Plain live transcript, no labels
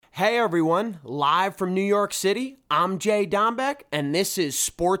Hey everyone, live from New York City, I'm Jay Dombeck, and this is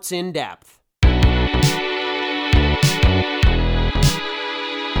Sports in Depth.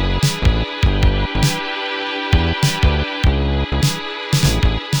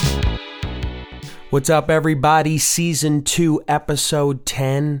 What's up everybody? Season 2, Episode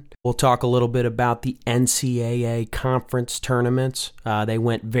 10. We'll talk a little bit about the NCAA conference tournaments. They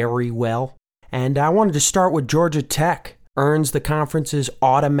went very well. And I wanted to start with Georgia Tech. Earns the conference's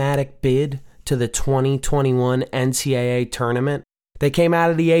automatic bid to the 2021 NCAA tournament. They came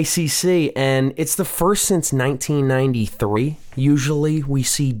out of the ACC, and it's the first since 1993. Usually we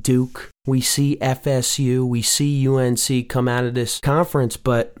see Duke, we see FSU, we see UNC come out of this conference,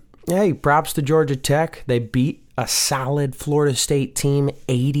 but hey, props to Georgia Tech. They beat a solid Florida State team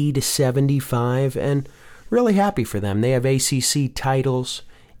 80-75, and really happy for them. They have ACC titles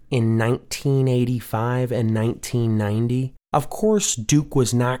in 1985 and 1990. Of course, Duke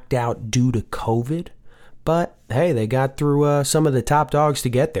was knocked out due to COVID, but hey, they got through some of the top dogs to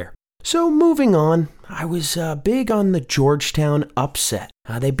get there. So moving on, I was big on the Georgetown upset.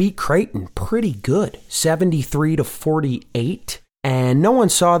 They beat Creighton pretty good, 73-48, and no one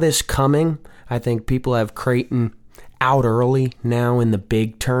saw this coming. I think people have Creighton out early now in the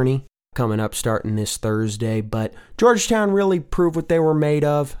big tourney, coming up starting this Thursday, but Georgetown really proved what they were made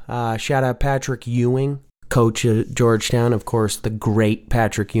of. Shout out Patrick Ewing, coach at Georgetown, of course, the great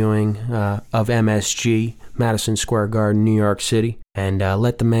Patrick Ewing of MSG, Madison Square Garden, New York City, and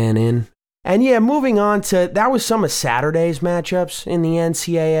let the man in. And yeah, moving on to, that was some of Saturday's matchups in the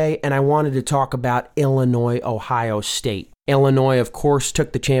NCAA, and I wanted to talk about Illinois, Ohio State. Illinois, of course,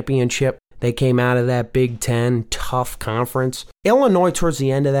 took the championship. They came out of that Big Ten tough conference. Illinois, towards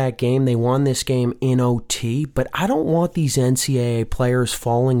the end of that game, they won this game in OT, but I don't want these NCAA players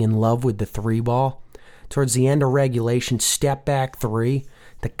falling in love with the three ball. Towards the end of regulation, step back three.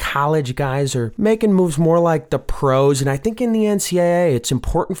 The college guys are making moves more like the pros, and I think in the NCAA, it's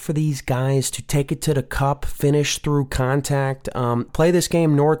important for these guys to take it to the cup, finish through contact, play this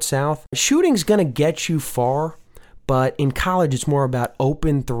game north-south. Shooting's going to get you far. But in college, it's more about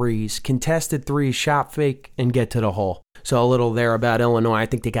open threes, contested threes, shot fake, and get to the hole. So a little there about Illinois. I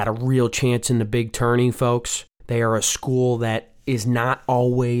think they got a real chance in the big tourney, folks. They are a school that is not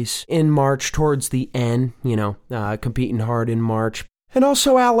always in March towards the end, competing hard in March. And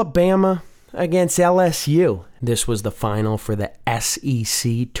also Alabama against LSU. This was the final for the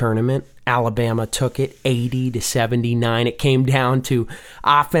SEC tournament. Alabama took it 80-79. It came down to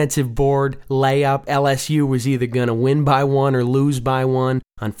offensive board layup. LSU was either going to win by one or lose by one.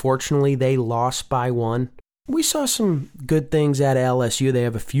 Unfortunately, they lost by one. We saw some good things out of LSU. They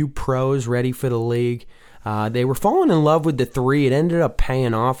have a few pros ready for the league. They were falling in love with the three. It ended up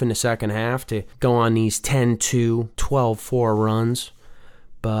paying off in the second half to go on these 10-2, 12-4 runs.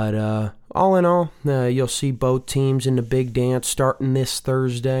 But all in all, you'll see both teams in the big dance starting this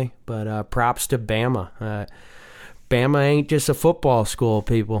Thursday. But props to Bama. Bama ain't just a football school,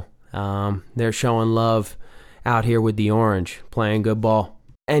 people. They're showing love out here with the orange, playing good ball.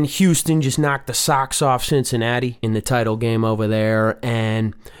 And Houston just knocked the socks off Cincinnati in the title game over there.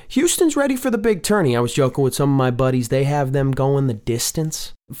 And Houston's ready for the big tourney. I was joking with some of my buddies. They have them going the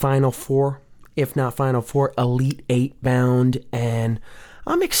distance. Final Four, if not Final Four, Elite Eight bound. And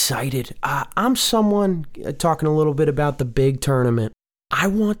I'm excited. I'm someone talking a little bit about the big tournament. I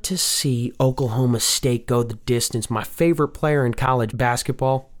want to see Oklahoma State go the distance. My favorite player in college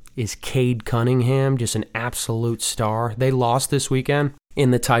basketball is Cade Cunningham, just an absolute star. They lost this weekend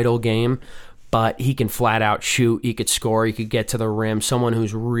in the title game, but he can flat out shoot. He could score. He could get to the rim. Someone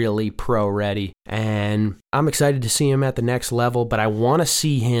who's really pro ready. And I'm excited to see him at the next level, but I want to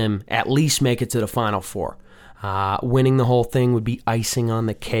see him at least make it to the Final Four. Winning the whole thing would be icing on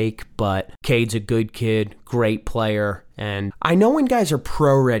the cake, but Cade's a good kid, great player. And I know when guys are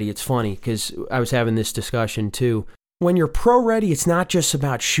pro-ready, it's funny because I was having this discussion too. When you're pro-ready, it's not just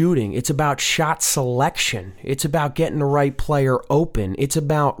about shooting. It's about shot selection. It's about getting the right player open. It's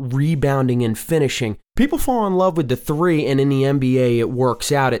about rebounding and finishing. People fall in love with the three, and in the NBA, it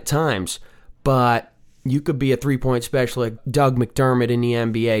works out at times. But you could be a three-point specialist like Doug McDermott in the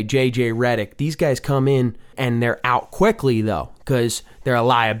NBA, JJ Redick. These guys come in and they're out quickly, though, because they're a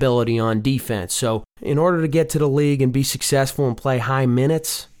liability on defense. So in order to get to the league and be successful and play high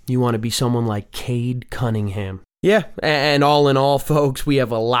minutes, you want to be someone like Cade Cunningham. Yeah, and all in all, folks, we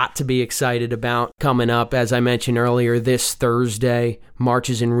have a lot to be excited about coming up. As I mentioned earlier, this Thursday, March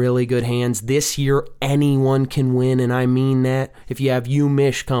is in really good hands. This year, anyone can win, and I mean that. If you have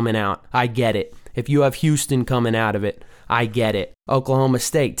UMich coming out, I get it. If you have Houston coming out of it, I get it. Oklahoma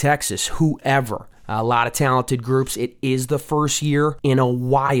State, Texas, whoever. A lot of talented groups. It is the first year in a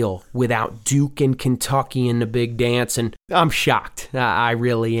while without Duke and Kentucky in the big dance, and I'm shocked. I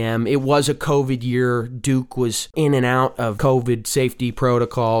really am. It was a COVID year. Duke was in and out of COVID safety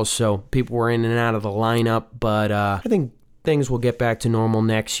protocols, so people were in and out of the lineup, but I think things will get back to normal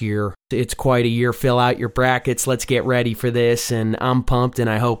next year. It's quite a year. Fill out your brackets. Let's get ready for this, and I'm pumped, and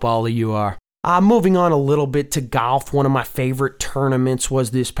I hope all of you are. Moving on a little bit to golf, one of my favorite tournaments was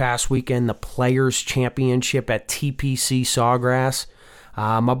this past weekend, the Players' Championship at TPC Sawgrass.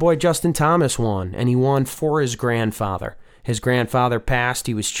 My boy Justin Thomas won, and he won for his grandfather. His grandfather passed.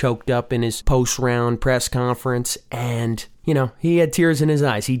 He was choked up in his post-round press conference, and, he had tears in his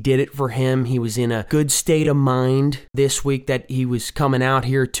eyes. He did it for him. He was in a good state of mind this week that he was coming out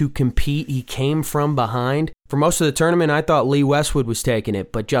here to compete. He came from behind. For most of the tournament, I thought Lee Westwood was taking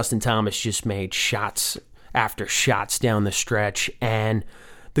it, but Justin Thomas just made shots after shots down the stretch. And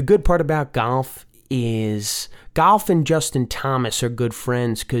the good part about golf is golf and Justin Thomas are good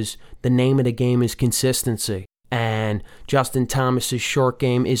friends because the name of the game is consistency. And Justin Thomas's short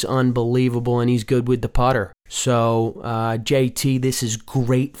game is unbelievable, and he's good with the putter. So, JT, this is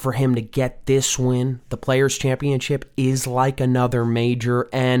great for him to get this win. The Players' Championship is like another major,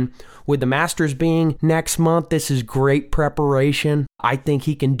 and with the Masters being next month, this is great preparation. I think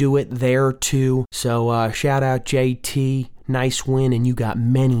he can do it there, too. So, shout out, JT. Nice win, and you got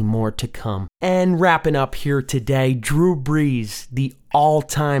many more to come. And wrapping up here today, Drew Brees, the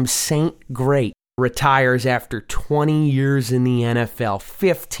all-time Saint great, retires after 20 years in the NFL,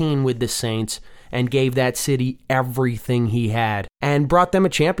 15 with the Saints, and gave that city everything he had and brought them a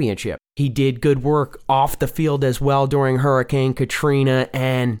championship. He did good work off the field as well during Hurricane Katrina,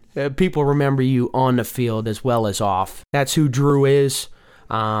 and people remember you on the field as well as off. That's who Drew is.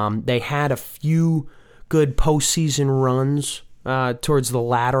 They had a few good postseason runs towards the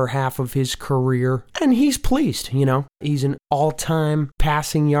latter half of his career, and he's pleased, He's an all-time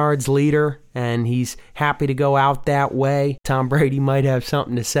passing yards leader, and he's happy to go out that way. Tom Brady might have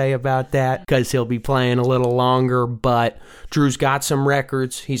something to say about that because he'll be playing a little longer, but Drew's got some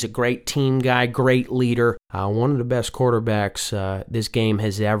records. He's a great team guy, great leader, one of the best quarterbacks this game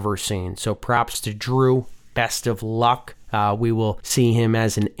has ever seen. So props to Drew. Best of luck. We will see him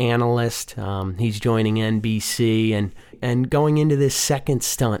as an analyst. He's joining NBC and going into this second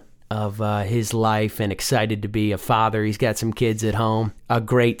stunt of his life, and excited to be a father. He's got some kids at home. A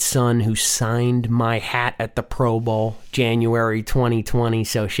great son who signed my hat at the Pro Bowl, January 2020.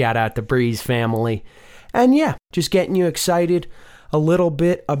 So shout out the Brees family. And yeah, just getting you excited a little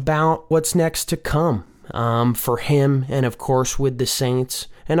bit about what's next to come for him, and of course with the Saints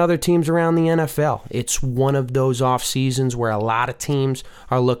and other teams around the NFL. It's one of those off seasons where a lot of teams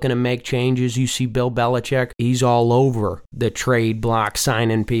are looking to make changes. You see Bill Belichick, he's all over the trade block,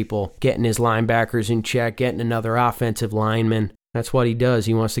 signing people, getting his linebackers in check, getting another offensive lineman. That's what he does.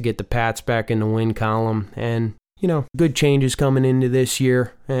 He wants to get the Pats back in the win column, and good changes coming into this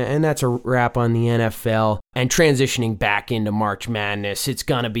year, and that's a wrap on the NFL. And transitioning back into March Madness, it's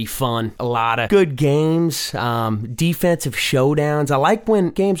going to be fun. A lot of good games, defensive showdowns. I like when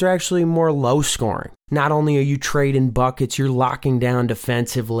games are actually more low scoring. Not only are you trading buckets, you're locking down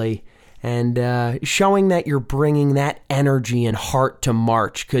defensively and showing that you're bringing that energy and heart to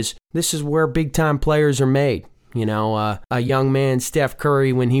March, because this is where big-time players are made. A young man, Steph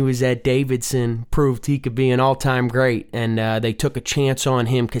Curry, when he was at Davidson, proved he could be an all-time great, and they took a chance on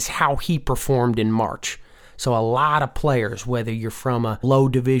him because how he performed in March. So a lot of players, whether you're from a low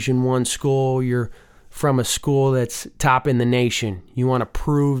Division I school, you're from a school that's top in the nation, you want to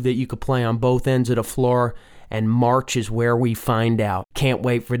prove that you could play on both ends of the floor, and March is where we find out. Can't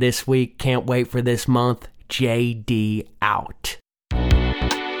wait for this week, can't wait for this month. JD out.